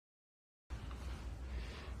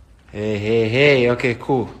Hey. Okay,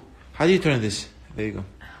 cool. How do you turn this? There you go.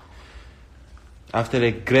 After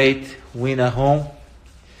a great win at home,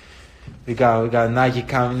 we got Nike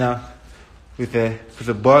coming out with a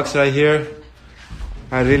box right here.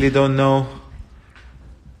 I really don't know.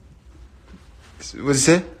 What did you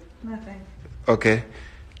say? Nothing. Okay.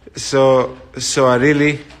 So I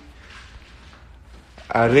really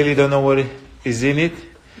don't know what is in it.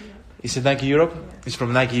 Is it Nike Europe? Yeah. It's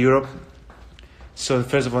from Nike Europe. So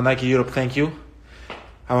first of all, Nike Europe, thank you.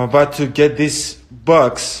 I'm about to get this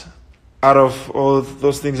box out of all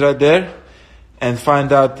those things right there and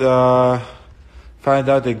find out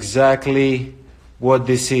exactly what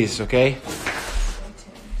this is, okay?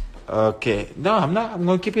 Okay. No, I'm not. I'm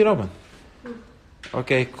going to keep it open.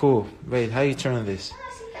 Okay, cool. Wait, how you turn this?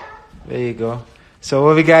 There you go. So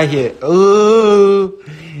what we got here? Ooh,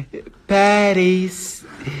 Paris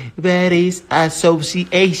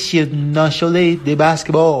Association Nationale de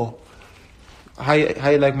Basketball. How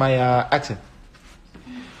you like my accent?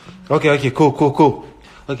 Okay, cool.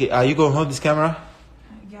 Okay, you gonna hold this camera?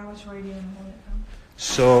 Yeah, which way do you want to hold it from?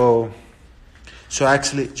 So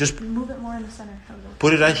actually, just Move it more in the center.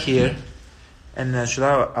 put it right here, and should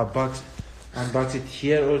I unbox it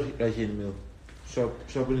here or right here in the middle? Should I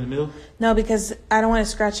put it in the middle? No, because I don't want it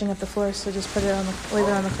scratching up the floor, so just put it leave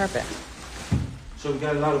it on the carpet. So we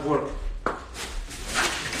got a lot of work.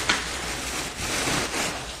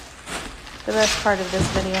 The best part of this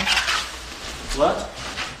video. What?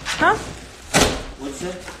 Huh? What's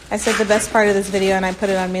it? I said the best part of this video, and I put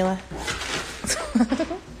it on Mila.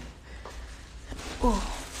 Ooh.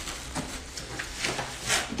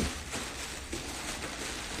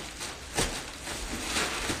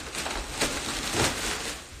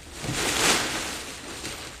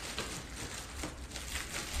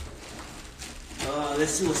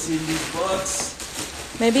 Let's see what's in this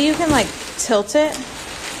box. Maybe you can like tilt it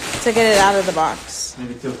to get it out of the box.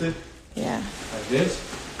 Maybe tilt it? Yeah. Like this?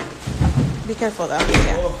 Be careful though.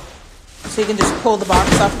 Yeah. Oh. So you can just pull the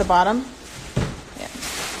box off the bottom. Yeah.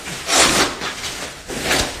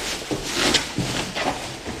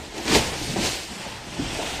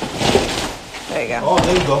 There you go. Oh,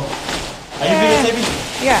 there you go. Are you videotaping?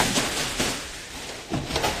 Yeah.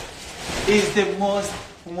 It's the most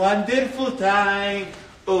wonderful time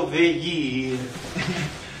of the year.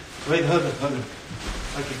 Wait, hold on.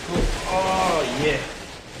 Okay, cool. Oh, yeah.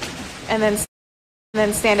 And then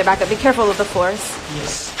stand it back up. Be careful with the floors.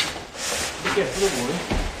 Yes. Be careful, boy.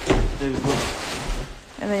 There we go.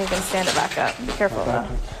 And then you can stand it back up. Be careful though.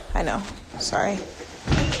 I know. Sorry.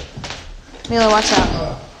 Mila, watch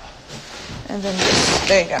out. And then just,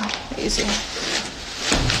 there you go. Easy.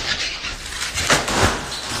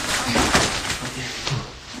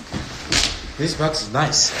 This box is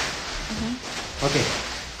nice. Mm-hmm. Okay.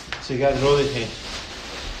 So you guys roll it here.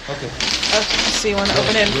 Okay. So you want to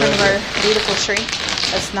open it in front of our beautiful tree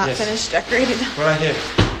that's not finished decorated? Right here.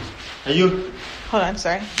 Are you? Hold on,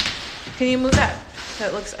 sorry. Can you move that?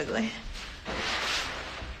 That looks ugly.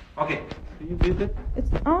 Okay. Can you mute it?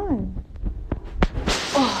 It's on.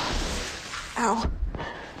 Oh. Ow.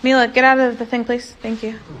 Mila, get out of the thing, please. Thank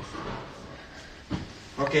you.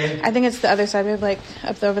 Okay. I think it's the other side. We have like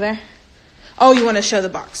up over there. Oh, you want to show the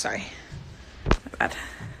box? Sorry. My bad.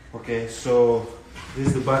 Okay, so this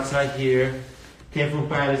is the box right here. Came from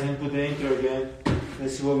Paris and put the intro again.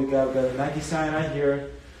 Let's see what we got. We got a Nike sign right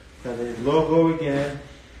here. Got the logo again.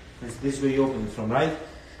 It's this way you open it from, right?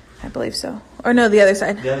 I believe so. Or no, the other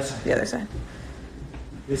side. The other side. The other side.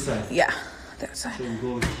 This side. Yeah, the other side. So we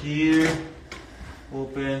go here,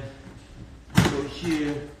 open. Go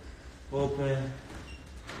here, open.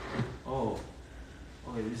 Oh,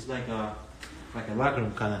 okay. This is like a locker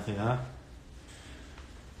room kind of thing, huh?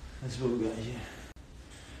 That's what we got here.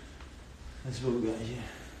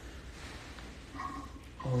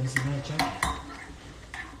 Oh, this is my jacket.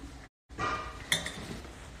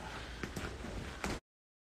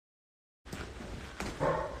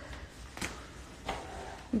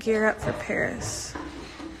 Gear up for Paris.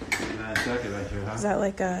 Nice jacket right here, huh? Is that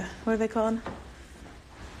like a, what are they called?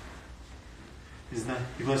 It's nice.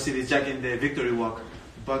 You're gonna see this jacket in the Victory Walk.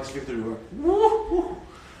 Bucks Victory Walk. Woo!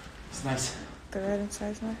 It's nice. The red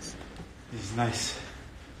inside is nice. It's nice. I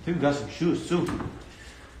think we got some shoes too.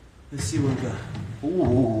 Let's see what we got.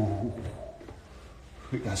 Ooh.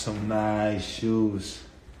 We got some nice shoes.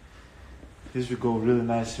 This would go really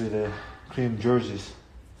nice with the cream jerseys.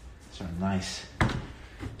 These are nice.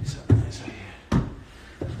 These are nice right here.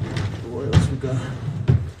 What else we got?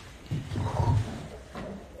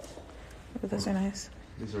 Those are nice.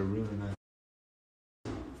 These are really nice.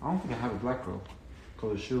 I don't think I have a black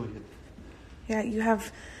color shoe yet. Yeah, you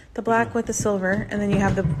have the black with the silver, and then you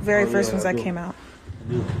have the very first ones that came out.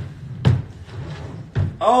 I do.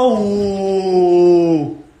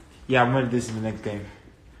 Oh! Yeah, I'm ready this in the next game.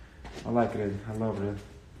 I like it. I love it.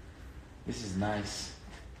 This is nice.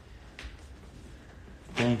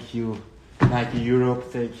 Thank you, Nike Europe.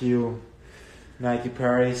 Thank you, Nike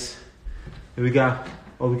Paris. And we got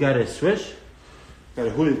a Swish. Got a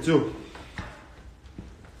hoodie too.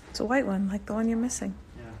 It's a white one, like the one you're missing.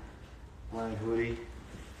 Yeah, white hoodie.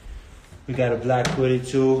 We got a black hoodie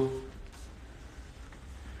too.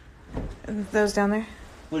 And those down there?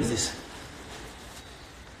 What is this?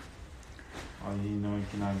 Oh, you know you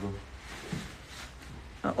cannot go.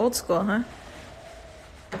 Old school, huh?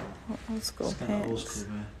 Old school It's pants. kind of old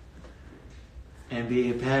school, man.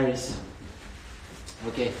 NBA Paris.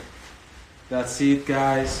 Okay. That's it,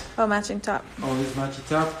 guys. Oh, matching top. Oh, this matching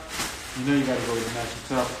top? You know you gotta go with the matching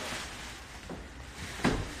top.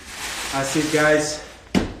 That's it, guys.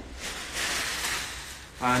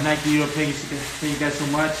 Nike Europe, thank you guys so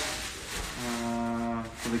much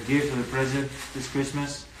for the gift, for the present this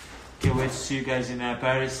Christmas. Can't wait to see you guys in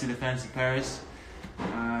Paris, see the fans in Paris.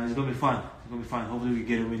 It's gonna be fun. It's gonna be fun. Hopefully we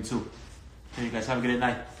get a win too. Thank you guys. Have a good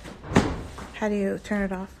night. How do you turn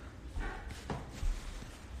it off?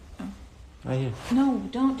 Right here. No,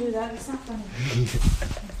 don't do that. It's not funny.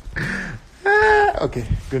 Okay.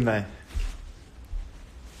 Good night.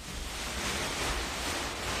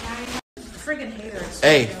 Friggin' haters.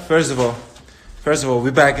 Hey, first of all, we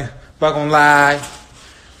back on live.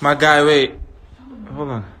 My guy, wait, hold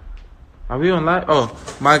on. Are we on live? Oh,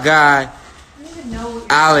 my guy,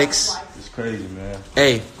 Alex. It's crazy, man.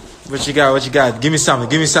 Hey, what you got? What you got? Give me something.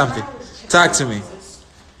 Give me something. Talk to me.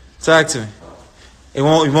 Talk to me. You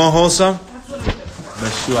won't hold some?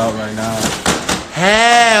 Best shoe out right now.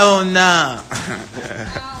 Hell nah.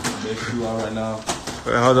 Best shoe out right now.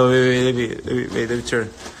 Wait, hold on. Wait. Let me turn.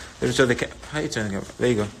 Let me turn the camera. How you turn the camera? There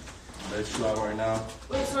you go. Best shoe out right now.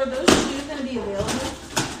 Wait, so are those shoes going to be available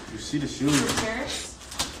You see the shoes. for Paris?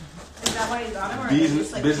 Is that why you got them? Or are they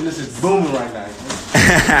just, like, Business is booming right now.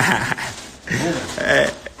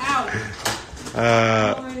 Ow.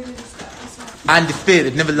 How long are you gonna do this?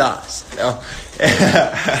 Undefeated, never lost. Oh.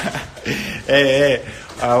 Hey.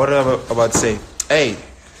 What am I about to say? Hey,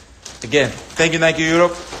 again, thank you, Nike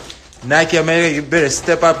Europe. Nike America, you better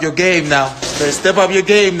step up your game now. Better step up your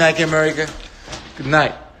game, Nike America. Good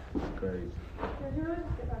night. Crazy.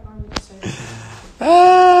 Get back on the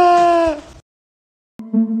side.